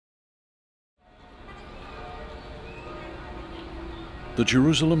The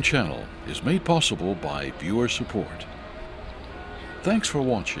Jerusalem Channel is made possible by viewer support. Thanks for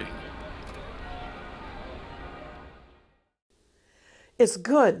watching. It's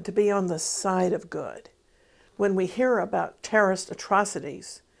good to be on the side of good. When we hear about terrorist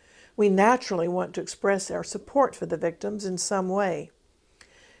atrocities, we naturally want to express our support for the victims in some way.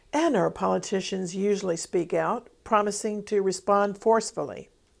 And our politicians usually speak out, promising to respond forcefully.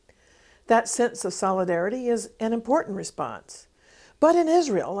 That sense of solidarity is an important response. But in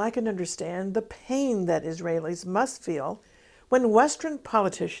Israel, I can understand the pain that Israelis must feel when Western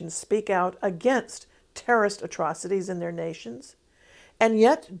politicians speak out against terrorist atrocities in their nations, and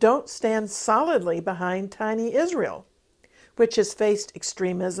yet don't stand solidly behind tiny Israel, which has faced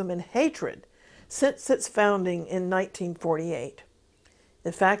extremism and hatred since its founding in 1948.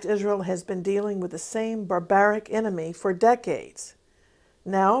 In fact, Israel has been dealing with the same barbaric enemy for decades.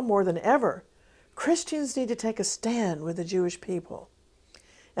 Now, more than ever, Christians need to take a stand with the Jewish people.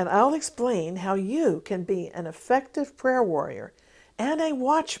 And I'll explain how you can be an effective prayer warrior and a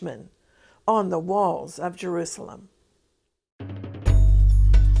watchman on the walls of Jerusalem.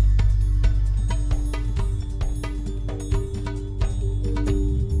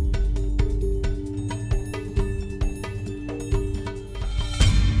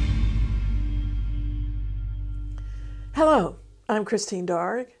 Hello, I'm Christine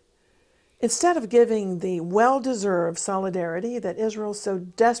Darg. Instead of giving the well-deserved solidarity that Israel so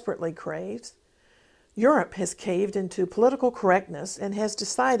desperately craves, Europe has caved into political correctness and has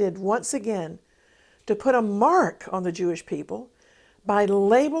decided once again to put a mark on the Jewish people by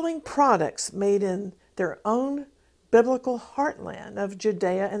labeling products made in their own biblical heartland of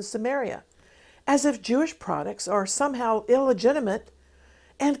Judea and Samaria, as if Jewish products are somehow illegitimate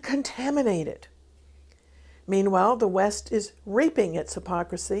and contaminated. Meanwhile, the West is reaping its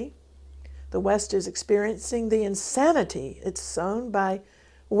hypocrisy. The West is experiencing the insanity it's sown by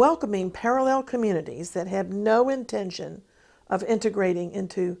welcoming parallel communities that have no intention of integrating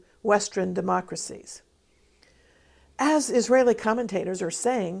into Western democracies. As Israeli commentators are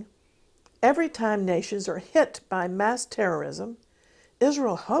saying, every time nations are hit by mass terrorism,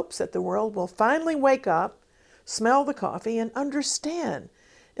 Israel hopes that the world will finally wake up, smell the coffee, and understand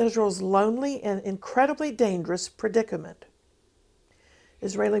Israel's lonely and incredibly dangerous predicament.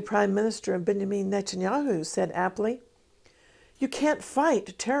 Israeli Prime Minister Benjamin Netanyahu said aptly, "You can't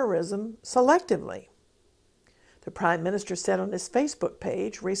fight terrorism selectively." The Prime Minister said on his Facebook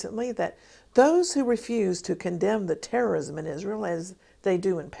page recently that those who refuse to condemn the terrorism in Israel as they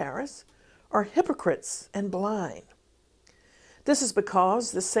do in Paris are hypocrites and blind. This is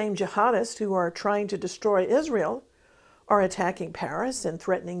because the same jihadists who are trying to destroy Israel are attacking Paris and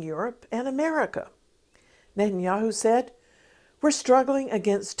threatening Europe and America. Netanyahu said, "We're struggling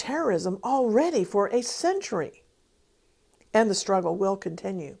against terrorism already for a century." And the struggle will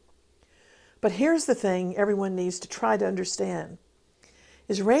continue. But here's the thing everyone needs to try to understand.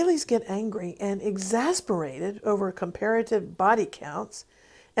 Israelis get angry and exasperated over comparative body counts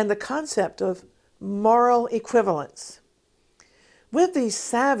and the concept of moral equivalence. With these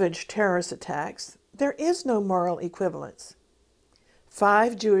savage terrorist attacks, there is no moral equivalence.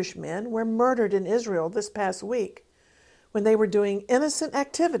 5 Jewish men were murdered in Israel this past week when they were doing innocent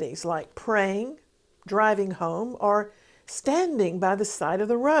activities like praying, driving home, or standing by the side of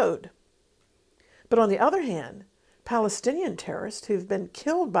the road. But on the other hand, Palestinian terrorists who've been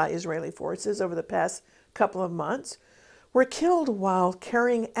killed by Israeli forces over the past couple of months were killed while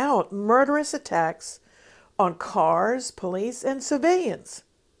carrying out murderous attacks on cars, police, and civilians.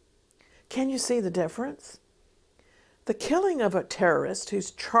 Can you see the difference? The killing of a terrorist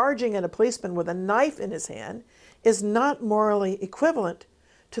who's charging at a policeman with a knife in his hand is not morally equivalent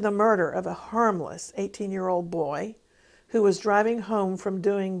to the murder of a harmless 18-year-old boy who was driving home from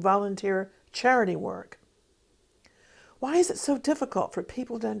doing volunteer charity work. Why is it so difficult for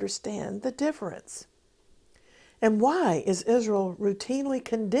people to understand the difference? And why is Israel routinely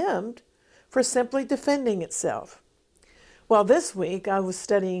condemned for simply defending itself? Well, this week I was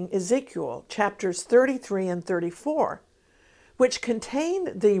studying Ezekiel chapters 33 and 34, which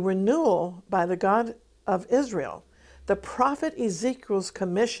contained the renewal by the God of Israel, the prophet Ezekiel's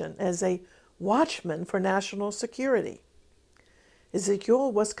commission as a watchman for national security.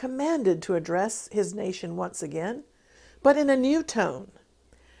 Ezekiel was commanded to address his nation once again, but in a new tone,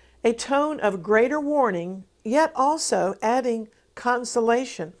 a tone of greater warning, yet also adding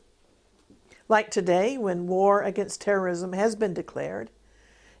consolation. Like today, when war against terrorism has been declared,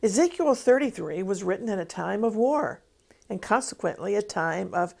 Ezekiel 33 was written at a time of war, and consequently a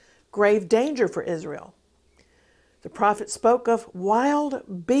time of grave danger for Israel. The prophet spoke of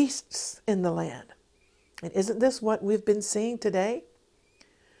wild beasts in the land. And isn't this what we've been seeing today?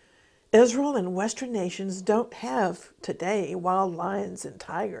 Israel and Western nations don't have today wild lions and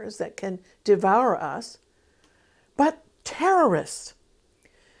tigers that can devour us, but terrorists.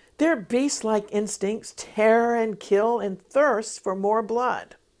 Their beast-like instincts tear and kill and thirst for more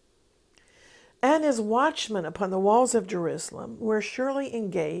blood. And as watchmen upon the walls of Jerusalem, we're surely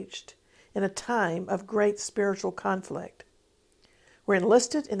engaged in a time of great spiritual conflict. We're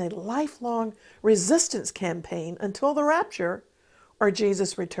enlisted in a lifelong resistance campaign until the rapture or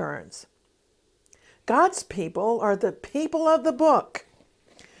Jesus returns. God's people are the people of the book,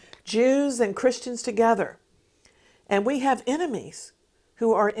 Jews and Christians together. And we have enemies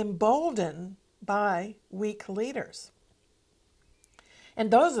who are emboldened by weak leaders.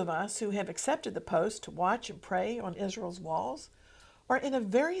 And those of us who have accepted the post to watch and pray on Israel's walls are in a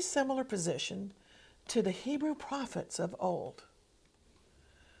very similar position to the Hebrew prophets of old.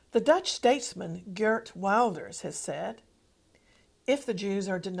 The Dutch statesman Geert Wilders has said, "If the Jews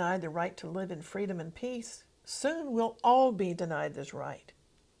are denied the right to live in freedom and peace, soon we'll all be denied this right.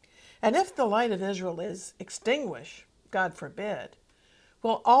 And if the light of Israel is extinguished, God forbid,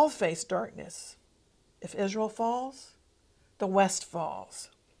 we'll all face darkness. If Israel falls, the West falls."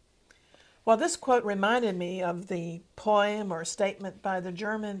 Well, this quote reminded me of the poem or statement by the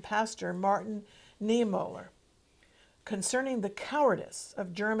German pastor Martin Niemöller concerning the cowardice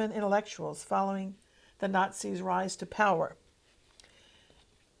of German intellectuals following the Nazis' rise to power.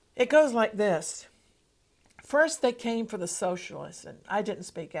 It goes like this. First, they came for the socialists, and I didn't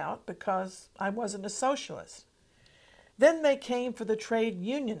speak out because I wasn't a socialist. Then they came for the trade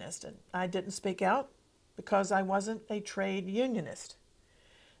unionists, and I didn't speak out because I wasn't a trade unionist.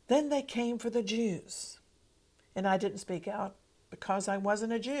 Then they came for the Jews, and I didn't speak out because I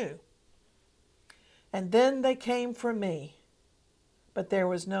wasn't a Jew. And then they came for me, but there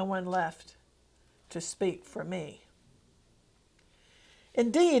was no one left to speak for me.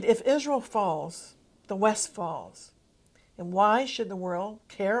 Indeed, if Israel falls, the West falls. And why should the world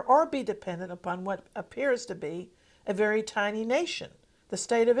care or be dependent upon what appears to be a very tiny nation, the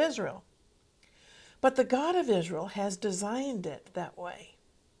state of Israel? But the God of Israel has designed it that way.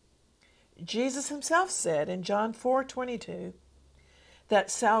 Jesus himself said in John 4:22 that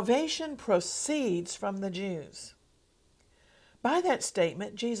salvation proceeds from the Jews. By that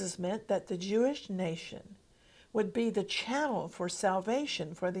statement, Jesus meant that the Jewish nation would be the channel for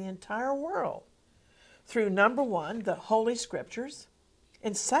salvation for the entire world through, number one, the Holy Scriptures,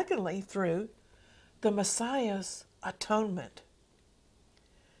 and secondly, through the Messiah's atonement.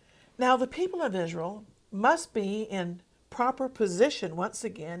 Now, the people of Israel must be in proper position once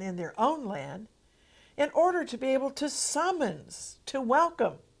again in their own land in order to be able to summons, to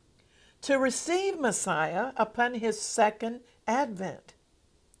welcome, to receive Messiah upon his second advent.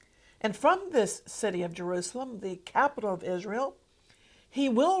 And from this city of Jerusalem, the capital of Israel, he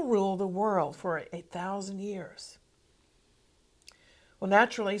will rule the world for 1,000 years. Well,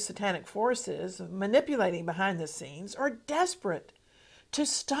 naturally, satanic forces manipulating behind the scenes are desperate to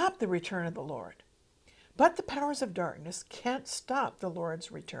stop the return of the Lord. But the powers of darkness can't stop the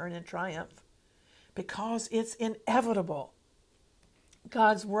Lord's return in triumph because it's inevitable.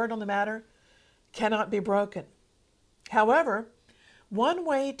 God's word on the matter cannot be broken. However, one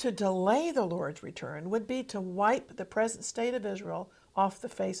way to delay the Lord's return would be to wipe the present state of Israel off the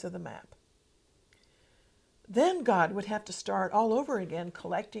face of the map. Then God would have to start all over again,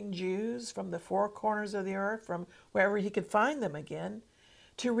 collecting Jews from the four corners of the earth, from wherever he could find them again,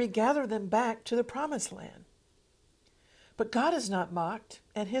 to regather them back to the promised land. But God is not mocked,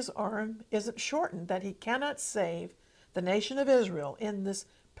 and his arm isn't shortened, that he cannot save the nation of Israel in this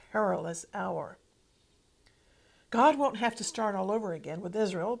perilous hour. God won't have to start all over again with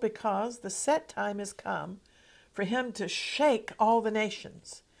Israel because the set time has come for him to shake all the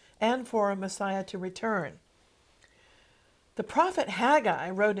nations and for a Messiah to return. The prophet Haggai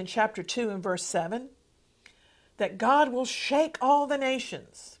wrote in chapter 2 and verse 7 that God will shake all the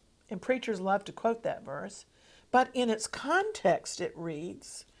nations. And preachers love to quote that verse. But in its context it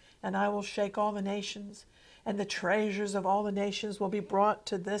reads, "And I will shake all the nations, and the treasures of all the nations will be brought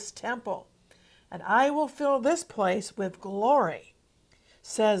to this temple. And I will fill this place with glory,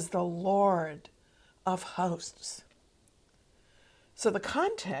 says the Lord of hosts." So the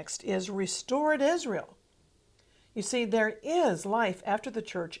context is restored Israel. You see, there is life after the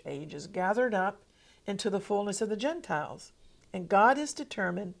church age is gathered up into the fullness of the Gentiles, and God is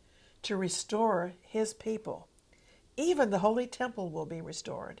determined to restore his people. Even the holy temple will be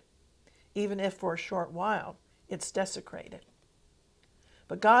restored, even if for a short while it's desecrated.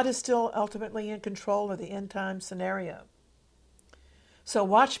 But God is still ultimately in control of the end time scenario. So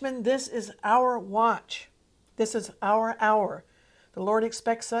watchmen, this is our watch. This is our hour The Lord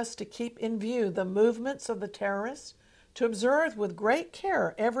expects us to keep in view the movements of the terrorists, to observe with great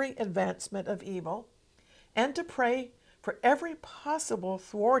care every advancement of evil, and to pray for every possible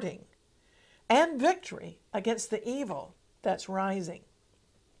thwarting and victory against the evil that's rising.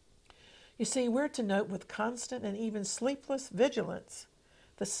 You see, we're to note with constant and even sleepless vigilance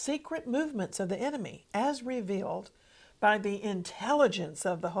the secret movements of the enemy as revealed by the intelligence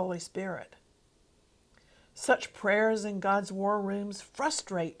of the Holy Spirit. Such prayers in God's war rooms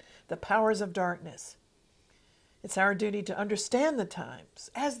frustrate the powers of darkness. It's our duty to understand the times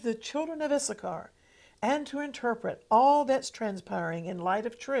as the children of Issachar and to interpret all that's transpiring in light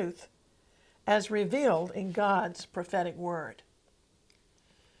of truth as revealed in God's prophetic word.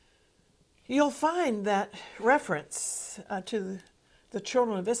 You'll find that reference to the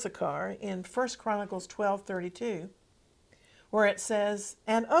children of Issachar in 1 Chronicles 12:32, where it says,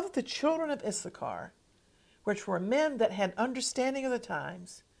 "And of the children of Issachar, which were men that had understanding of the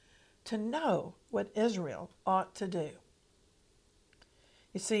times, to know what Israel ought to do."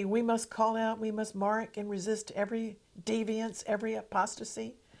 You see, we must call out, we must mark and resist every deviance, every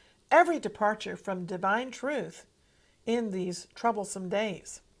apostasy, every departure from divine truth in these troublesome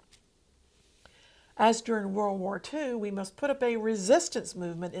days. As during World War II, we must put up a resistance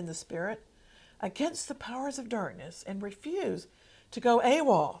movement in the Spirit against the powers of darkness and refuse to go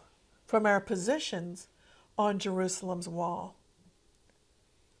AWOL from our positions on Jerusalem's wall.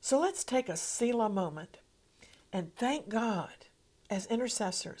 So let's take a Selah moment and thank God as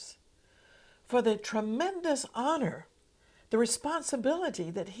intercessors for the tremendous honor, the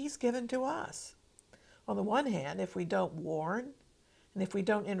responsibility that He's given to us. On the one hand, if we don't warn and if we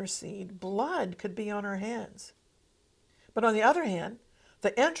don't intercede, blood could be on our hands. But on the other hand,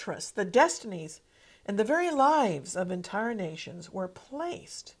 the interests, the destinies, and the very lives of entire nations were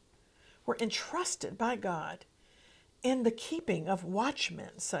entrusted by God in the keeping of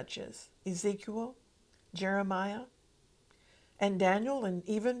watchmen such as Ezekiel, Jeremiah, and Daniel, and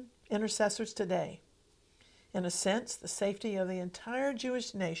even intercessors today. In a sense, the safety of the entire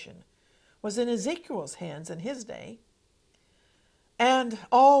Jewish nation was in Ezekiel's hands in his day, and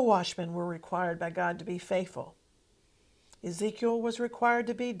all watchmen were required by God to be faithful. Ezekiel was required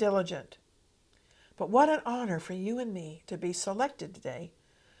to be diligent. But what an honor for you and me to be selected today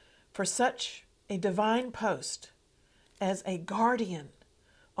for such a divine post as a guardian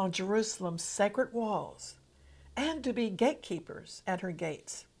on Jerusalem's sacred walls and to be gatekeepers at her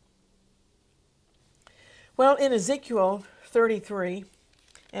gates. Well, in Ezekiel 33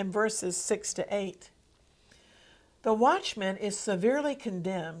 and verses 6 to 8, the watchman is severely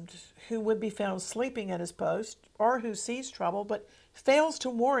condemned who would be found sleeping at his post or who sees trouble but fails to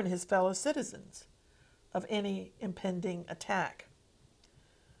warn his fellow citizens of any impending attack.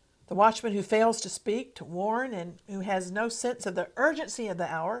 The watchman who fails to speak, to warn, and who has no sense of the urgency of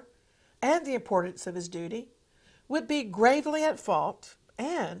the hour and the importance of his duty would be gravely at fault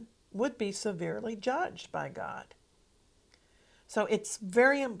and would be severely judged by God. So it's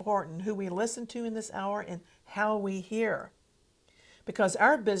very important who we listen to in this hour and how we hear, because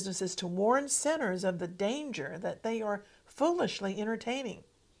our business is to warn sinners of the danger that they are foolishly entertaining.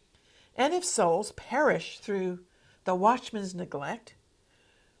 And if souls perish through the watchman's neglect,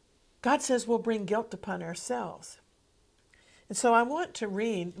 God says we'll bring guilt upon ourselves. And so I want to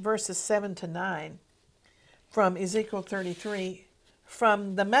read verses 7 to 9 from Ezekiel 33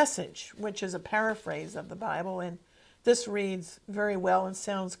 from the Message, which is a paraphrase of the Bible, and this reads very well and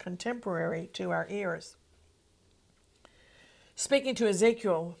sounds contemporary to our ears. Speaking to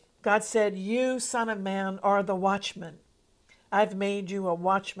Ezekiel, God said, "You, son of man, are the watchman. I've made you a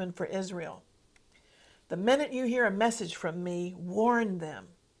watchman for Israel. The minute you hear a message from me, warn them.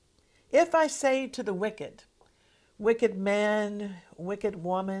 If I say to the wicked, wicked man, wicked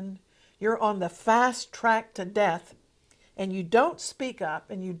woman, you're on the fast track to death, and you don't speak up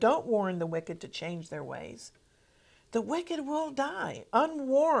and you don't warn the wicked to change their ways, the wicked will die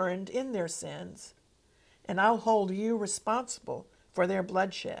unwarned in their sins, and I'll hold you responsible for their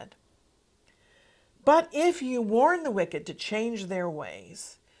bloodshed. But if you warn the wicked to change their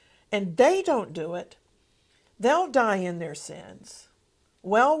ways, and they don't do it, they'll die in their sins,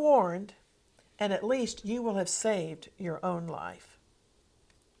 well warned, and at least you will have saved your own life."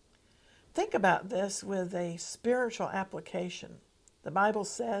 Think about this with a spiritual application. The Bible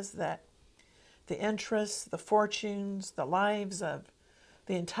says that the interests, the fortunes, the lives of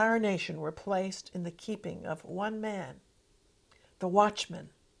the entire nation were placed in the keeping of one man, the watchman.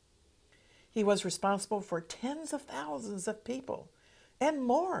 He was responsible for tens of thousands of people and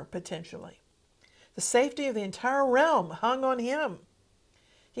more potentially. The safety of the entire realm hung on him.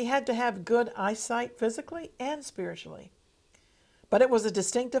 He had to have good eyesight physically and spiritually. But it was a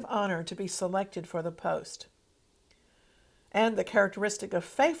distinctive honor to be selected for the post. And the characteristic of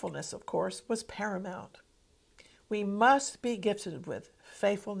faithfulness, of course, was paramount. We must be gifted with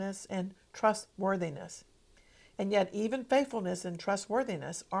faithfulness and trustworthiness. And yet even faithfulness and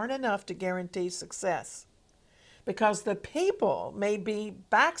trustworthiness aren't enough to guarantee success, because the people may be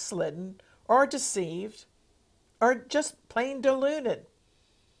backslidden or deceived or just plain deluded.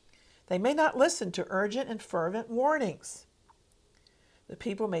 They may not listen to urgent and fervent warnings. The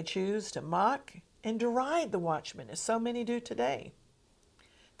people may choose to mock and deride the watchmen, as so many do today.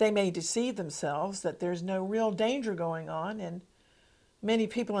 They may deceive themselves that there's no real danger going on, and many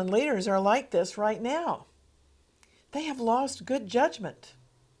people and leaders are like this right now. They have lost good judgment.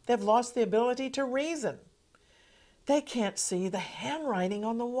 They've lost the ability to reason. They can't see the handwriting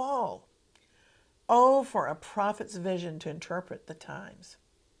on the wall. Oh, for a prophet's vision to interpret the times.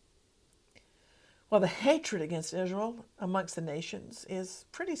 Well, the hatred against Israel amongst the nations is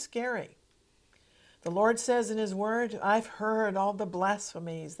pretty scary. The Lord says in His Word, I've heard all the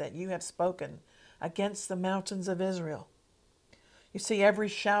blasphemies that you have spoken against the mountains of Israel. You see, every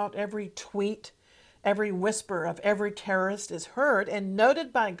shout, every tweet, every whisper of every terrorist is heard and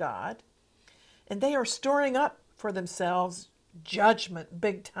noted by God, and they are storing up for themselves judgment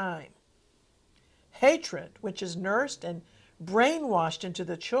big time. Hatred, which is nursed and brainwashed into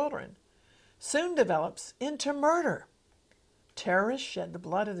the children, soon develops into murder. Terrorists shed the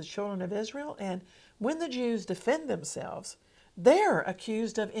blood of the children of Israel, and when the Jews defend themselves, they're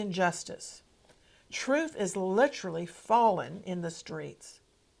accused of injustice. Truth is literally fallen in the streets.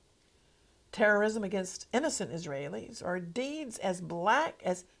 Terrorism against innocent Israelis are deeds as black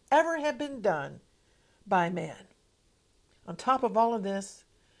as ever have been done by man. On top of all of this,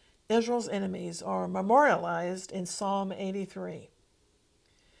 Israel's enemies are memorialized in Psalm 83.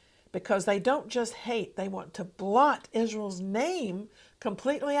 Because they don't just hate, they want to blot Israel's name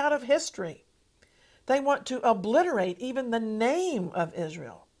completely out of history. They want to obliterate even the name of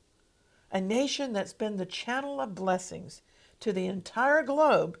Israel, a nation that's been the channel of blessings to the entire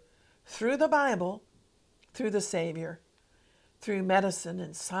globe through the Bible, through the Savior, through medicine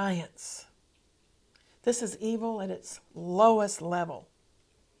and science. This is evil at its lowest level.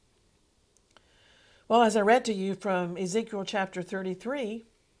 Well, as I read to you from Ezekiel chapter 33,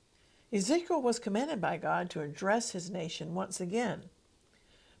 Ezekiel was commanded by God to address his nation once again,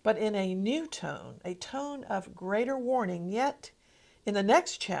 but in a new tone, a tone of greater warning. Yet, in the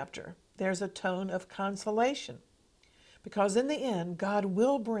next chapter, there's a tone of consolation, because in the end, God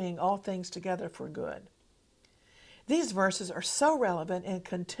will bring all things together for good. These verses are so relevant and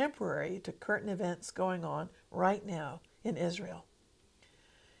contemporary to current events going on right now in Israel.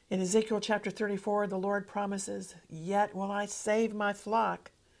 In Ezekiel chapter 34, the Lord promises, "Yet will I save my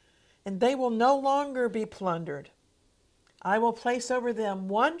flock, and they will no longer be plundered. I will place over them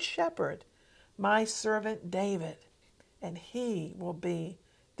one shepherd, my servant David, and he will be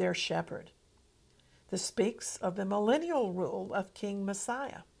their shepherd." This speaks of the millennial rule of King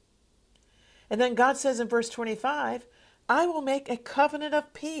Messiah. And then God says in verse 25, "I will make a covenant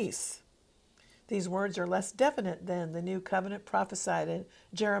of peace." These words are less definite than the new covenant prophesied in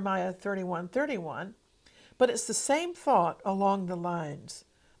Jeremiah 31:31, but it's the same thought along the lines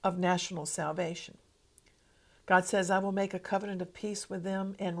of national salvation. God says, "I will make a covenant of peace with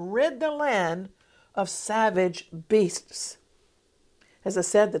them and rid the land of savage beasts." As I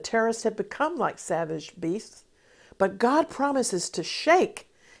said, the terrorists have become like savage beasts, but God promises to shake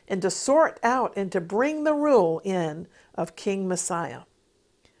and to sort out and to bring the rule in of King Messiah.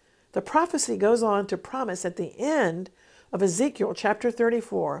 The prophecy goes on to promise at the end of Ezekiel chapter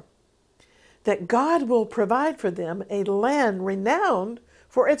 34 that God will provide for them a land renowned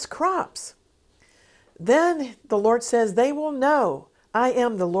for its crops. Then the Lord says, "They will know I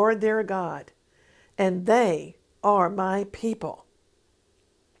am the Lord their God, and they are my people."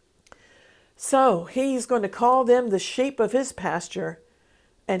 So He's going to call them the sheep of His pasture,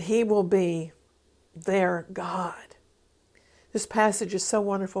 and He will be their God. This passage is so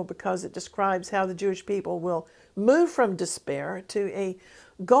wonderful because it describes how the Jewish people will move from despair to a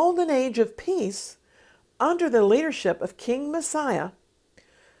golden age of peace under the leadership of King Messiah,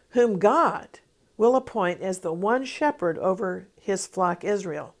 whom God will appoint as the one shepherd over His flock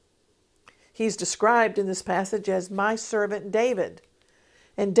Israel. He's described in this passage as my servant David.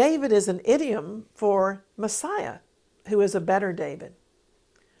 And David is an idiom for Messiah, who is a better David.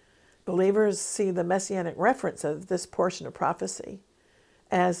 Believers see the messianic reference of this portion of prophecy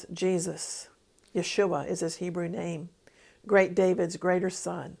as Jesus. Yeshua is His Hebrew name, great David's greater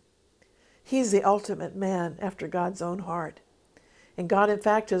son. He's the ultimate man after God's own heart. And God, in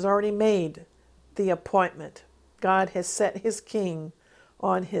fact, has already made the appointment God has set his king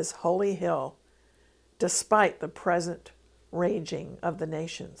on his holy hill, despite the present raging of the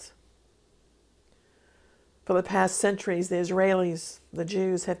nations. For the past centuries, the Israelis, the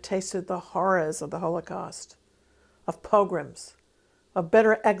Jews, have tasted the horrors of the Holocaust, of pogroms, of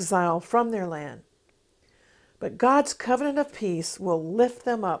bitter exile from their land. But God's covenant of peace will lift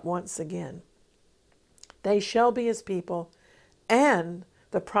them up once again. They shall be his people, and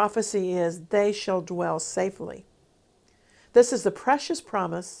the prophecy is they shall dwell safely. This is the precious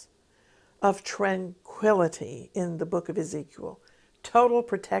promise of tranquility in the book of Ezekiel, total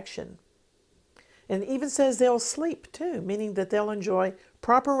protection. And it even says they'll sleep too, meaning that they'll enjoy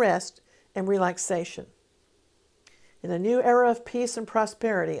proper rest and relaxation. In a new era of peace and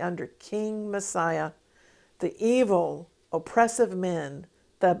prosperity under King Messiah, the evil, oppressive men,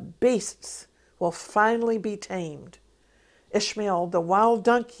 the beasts, will finally be tamed. Ishmael, the wild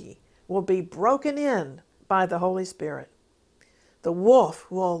donkey, will be broken in by the Holy Spirit. The wolf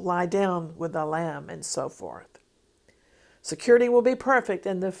will lie down with the lamb, and so forth. Security will be perfect,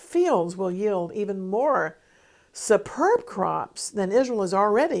 and the fields will yield even more superb crops than Israel is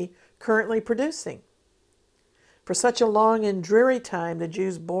already currently producing. For such a long and dreary time, the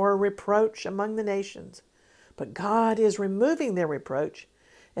Jews bore reproach among the nations, but God is removing their reproach,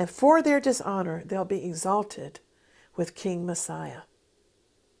 and for their dishonor they'll be exalted with King Messiah.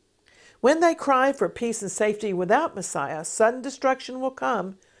 When they cry for peace and safety without Messiah, sudden destruction will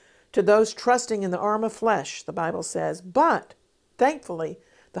come to those trusting in the arm of flesh, the Bible says. But, thankfully,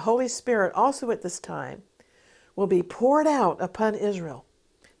 the Holy Spirit also at this time will be poured out upon Israel,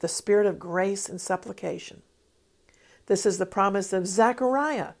 the spirit of grace and supplication. This is the promise of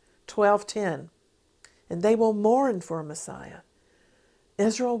Zechariah 12:10. And they will mourn for Messiah.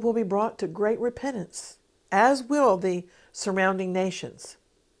 Israel will be brought to great repentance, as will the surrounding nations.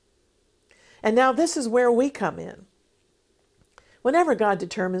 And now this is where we come in. Whenever God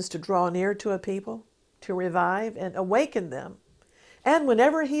determines to draw near to a people, to revive and awaken them, and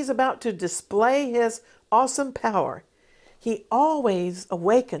whenever he's about to display his awesome power, he always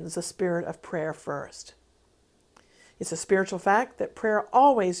awakens the spirit of prayer first. It's a spiritual fact that prayer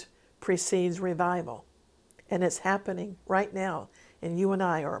always precedes revival. And it's happening right now, and you and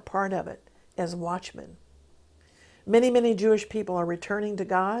I are a part of it as watchmen. Many Jewish people are returning to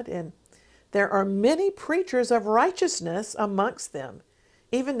God, and there are many preachers of righteousness amongst them,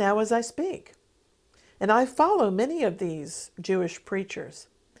 even now as I speak. And I follow many of these Jewish preachers.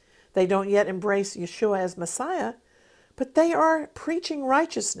 They don't yet embrace Yeshua as Messiah, but they are preaching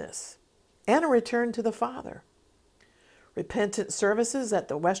righteousness and a return to the Father. Repentant services at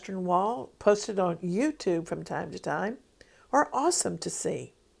the Western Wall, posted on YouTube from time to time, are awesome to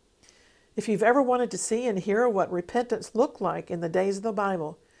see. If you've ever wanted to see and hear what repentance looked like in the days of the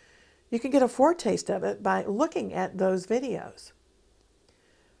Bible, you can get a foretaste of it by looking at those videos.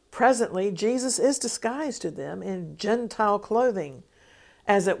 Presently, Jesus is disguised to them in Gentile clothing,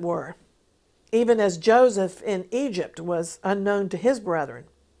 as it were, even as Joseph in Egypt was unknown to his brethren.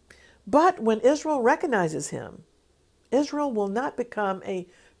 But when Israel recognizes him, Israel will not become a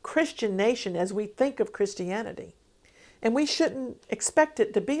Christian nation as we think of Christianity. And we shouldn't expect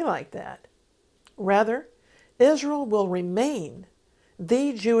it to be like that. Rather, Israel will remain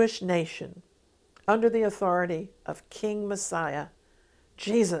the Jewish nation under the authority of King Messiah,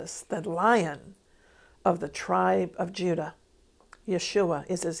 Jesus, the Lion of the tribe of Judah. Yeshua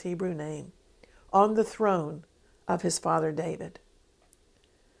is his Hebrew name, on the throne of his father David.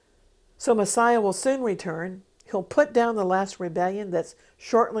 So Messiah will soon return. He'll put down the last rebellion that's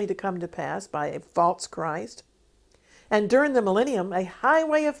shortly to come to pass by a false Christ. And during the millennium, a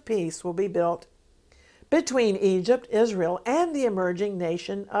highway of peace will be built between Egypt, Israel, and the emerging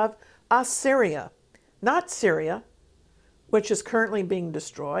nation of Assyria. Not Syria, which is currently being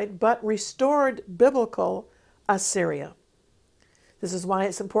destroyed, but restored biblical Assyria. This is why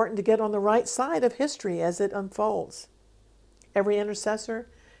it's important to get on the right side of history as it unfolds. Every intercessor,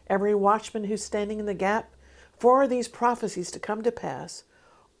 every watchman who's standing in the gap for these prophecies to come to pass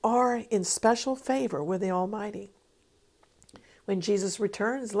are in special favor with the Almighty. When Jesus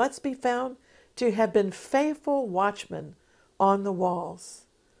returns, let's be found to have been faithful watchmen on the walls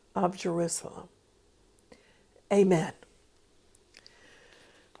of Jerusalem. Amen.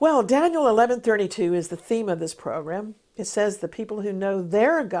 Well, Daniel 11:32 is the theme of this program. It says the people who know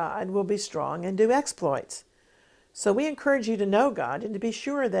their God will be strong and do exploits. So we encourage you to know God and to be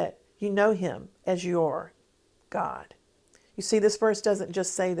sure that you know him as your God. You see, this verse doesn't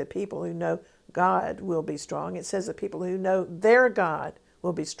just say that people who know God will be strong. It says that people who know their God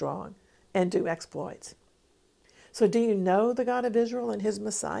will be strong and do exploits. So do you know the God of Israel and his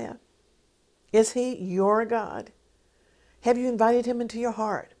Messiah? Is He your God? Have you invited Him into your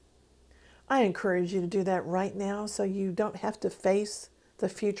heart? I encourage you to do that right now so you don't have to face the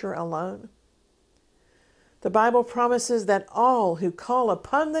future alone. The Bible promises that all who call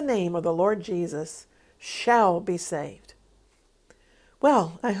upon the name of the Lord Jesus shall be saved.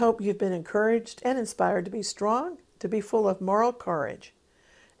 Well, I hope you've been encouraged and inspired to be strong, to be full of moral courage,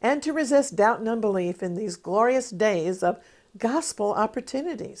 and to resist doubt and unbelief in these glorious days of gospel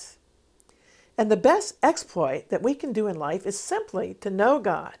opportunities. And the best exploit that we can do in life is simply to know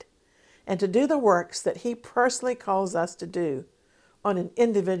God and to do the works that He personally calls us to do on an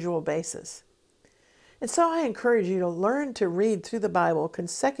individual basis. And so I encourage you to learn to read through the Bible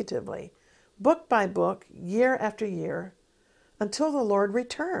consecutively, book by book, year after year, until the Lord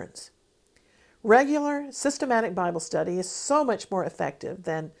returns. Regular, systematic Bible study is so much more effective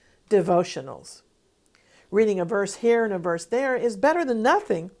than devotionals. Reading a verse here and a verse there is better than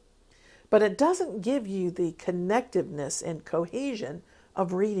nothing, but it doesn't give you the connectiveness and cohesion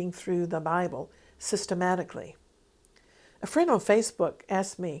of reading through the Bible systematically. A friend on Facebook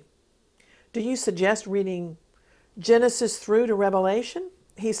asked me, "Do you suggest reading Genesis through to Revelation?"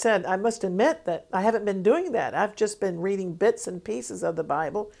 He said, "I must admit that I haven't been doing that. I've just been reading bits and pieces of the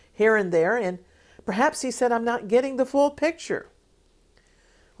Bible here and there, and perhaps," he said, "I'm not getting the full picture."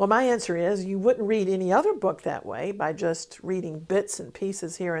 Well, my answer is you wouldn't read any other book that way, by just reading bits and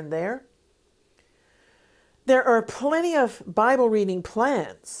pieces here and there. There are plenty of Bible reading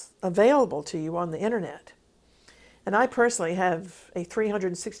plans available to you on the internet. And I personally have a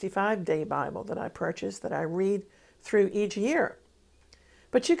 365-day Bible that I purchased that I read through each year.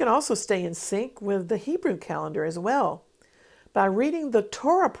 But you can also stay in sync with the Hebrew calendar as well by reading the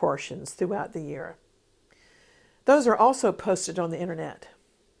Torah portions throughout the year. Those are also posted on the internet.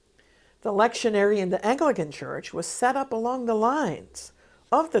 The lectionary in the Anglican Church was set up along the lines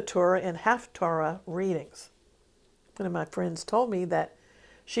of the Torah and Haftorah readings. One of my friends told me that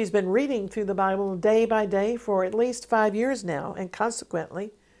she's been reading through the Bible day by day for at least 5 years now, and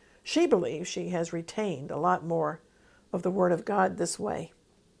consequently, she believes she has retained a lot more of the Word of God this way.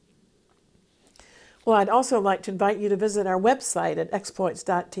 Well, I'd also like to invite you to visit our website at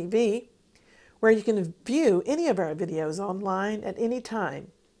exploits.tv, where you can view any of our videos online at any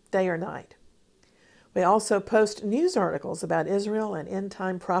time, day or night. We also post news articles about Israel and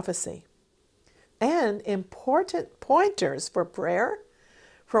end-time prophecy, and important pointers for prayer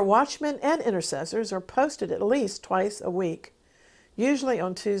for watchmen and intercessors are posted at least twice a week, usually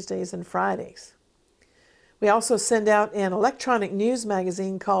on Tuesdays and Fridays. We also send out an electronic news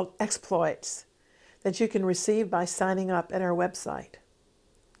magazine called Exploits that you can receive by signing up at our website.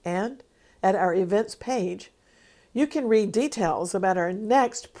 And at our events page, you can read details about our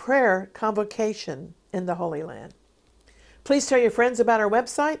next prayer convocation in the Holy Land. Please tell your friends about our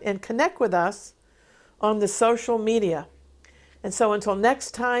website and connect with us on the social media. And so until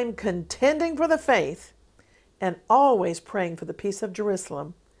next time, contending for the faith and always praying for the peace of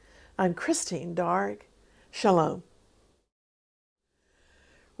Jerusalem, I'm Christine Darg. Shalom.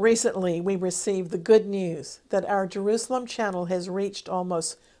 Recently, we received the good news that our Jerusalem channel has reached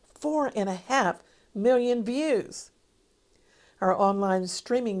almost 4.5 million views. Our online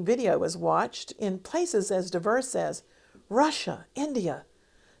streaming video is watched in places as diverse as Russia, India,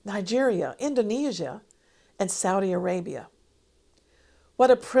 Nigeria, Indonesia, and Saudi Arabia. What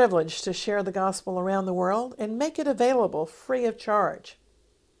a privilege to share the gospel around the world and make it available free of charge.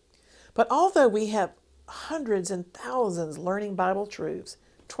 But although we have hundreds and thousands learning Bible truths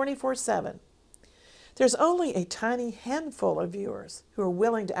 24/7, there's only a tiny handful of viewers who are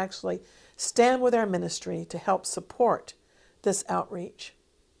willing to actually stand with our ministry to help support this outreach.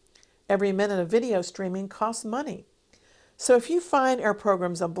 Every minute of video streaming costs money. So if you find our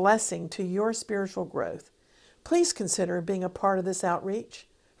programs a blessing to your spiritual growth, please consider being a part of this outreach,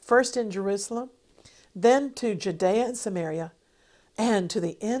 first in Jerusalem, then to Judea and Samaria, and to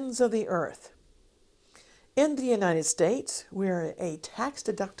the ends of the earth. In the United States, we're a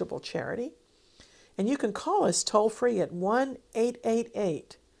tax-deductible charity, and you can call us toll-free at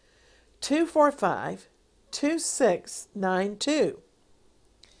 1-888-245-2692.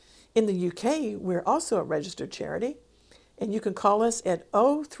 In the UK, we're also a registered charity, and you can call us at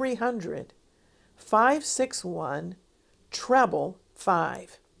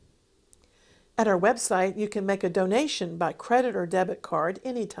 0300-561-555. At our website, you can make a donation by credit or debit card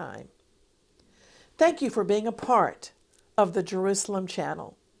anytime. Thank you for being a part of the Jerusalem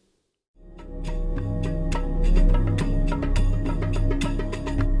Channel.